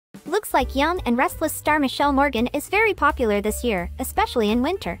Looks like young and restless star Mishael Morgan is very popular this year, especially in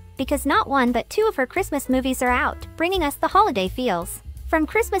winter, because not one but two of her Christmas movies are out, bringing us the holiday feels. From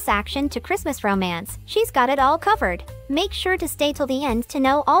Christmas action to Christmas romance, she's got it all covered. Make sure to stay till the end to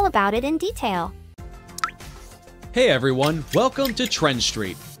know all about it in detail. Hey everyone, welcome to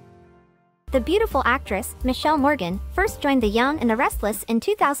TrendStreet. The beautiful actress, Mishael Morgan, first joined The Young and the Restless in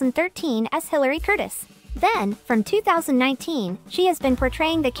 2013 as Hilary Curtis. Then, from 2019, she has been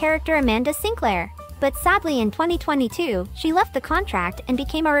portraying the character Amanda Sinclair. But sadly in 2022, she left the contract and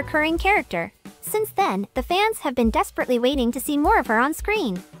became a recurring character. Since then, the fans have been desperately waiting to see more of her on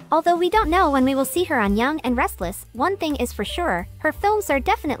screen. Although we don't know when we will see her on Young and Restless, one thing is for sure, her films are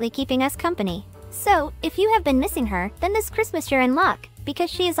definitely keeping us company. So, if you have been missing her, then this Christmas you're in luck, because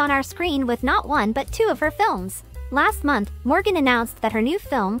she is on our screen with not one but two of her films. Last month, Morgan announced that her new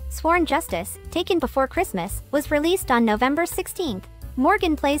film, Sworn Justice, taken before Christmas, was released on November 16th.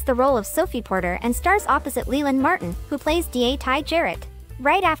 Morgan plays the role of Sophie Porter and stars opposite Leland Martin, who plays DA Ty Jarrett.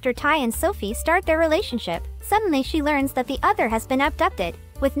 Right after Ty and Sophie start their relationship, suddenly she learns that the other has been abducted.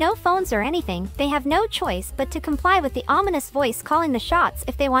 With no phones or anything, they have no choice but to comply with the ominous voice calling the shots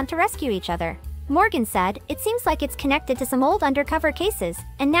if they want to rescue each other. Morgan said, "It seems like it's connected to some old undercover cases,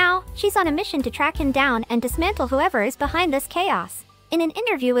 and now, she's on a mission to track him down and dismantle whoever is behind this chaos." In an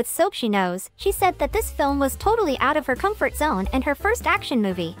interview with Soap She Knows, she said that this film was totally out of her comfort zone and her first action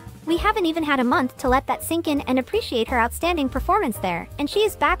movie. "We haven't even had a month to let that sink in and appreciate her outstanding performance there, and she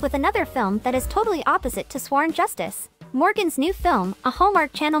is back with another film that is totally opposite to Sworn Justice." Morgan's new film, a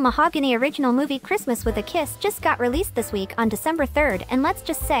Hallmark Channel mahogany original movie Christmas with a Kiss, just got released this week on December 3rd, and let's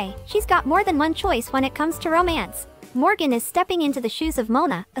just say, she's got more than one choice when it comes to romance. Morgan is stepping into the shoes of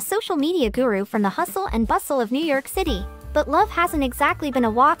Mona, a social media guru from the hustle and bustle of New York City. But love hasn't exactly been a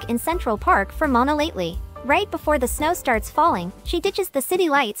walk in Central Park for Mona lately. Right before the snow starts falling, she ditches the city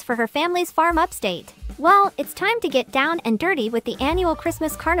lights for her family's farm upstate. Well, it's time to get down and dirty with the annual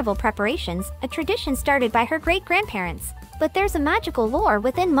Christmas carnival preparations, a tradition started by her great-grandparents. But there's a magical lore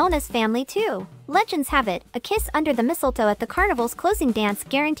within Mona's family too. Legends have it, a kiss under the mistletoe at the carnival's closing dance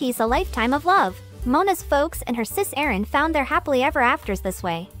guarantees a lifetime of love. Mona's folks and her sis Erin found their happily ever afters this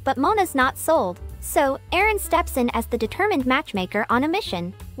way, but Mona's not sold. So, Erin steps in as the determined matchmaker on a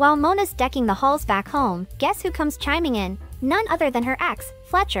mission. While Mona's decking the halls back home, guess who comes chiming in? None other than her ex,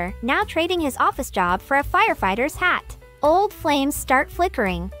 Fletcher, now trading his office job for a firefighter's hat. Old flames start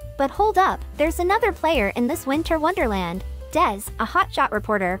flickering. But hold up, there's another player in this winter wonderland. Des, a hotshot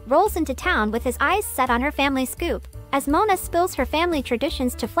reporter, rolls into town with his eyes set on her family scoop. As Mona spills her family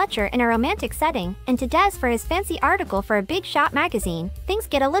traditions to Fletcher in a romantic setting, and to Des for his fancy article for a big shot magazine, things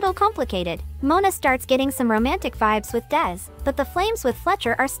get a little complicated. Mona starts getting some romantic vibes with Des, but the flames with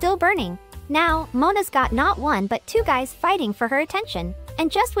Fletcher are still burning. Now, Mona's got not one but two guys fighting for her attention.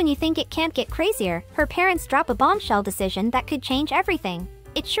 And just when you think it can't get crazier, her parents drop a bombshell decision that could change everything.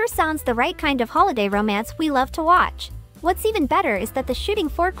 It sure sounds the right kind of holiday romance we love to watch. What's even better is that the shooting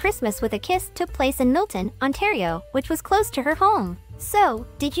for Christmas with a Kiss took place in Milton, Ontario, which was close to her home. So,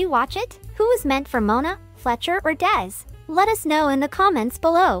 did you watch it? Who was meant for Mona, Fletcher, or Des? Let us know in the comments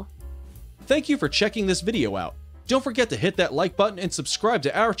below. Thank you for checking this video out. Don't forget to hit that like button and subscribe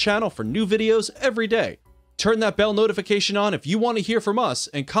to our channel for new videos every day. Turn that bell notification on if you want to hear from us,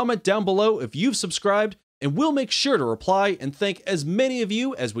 and comment down below if you've subscribed, and we'll make sure to reply and thank as many of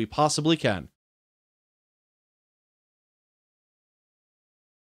you as we possibly can.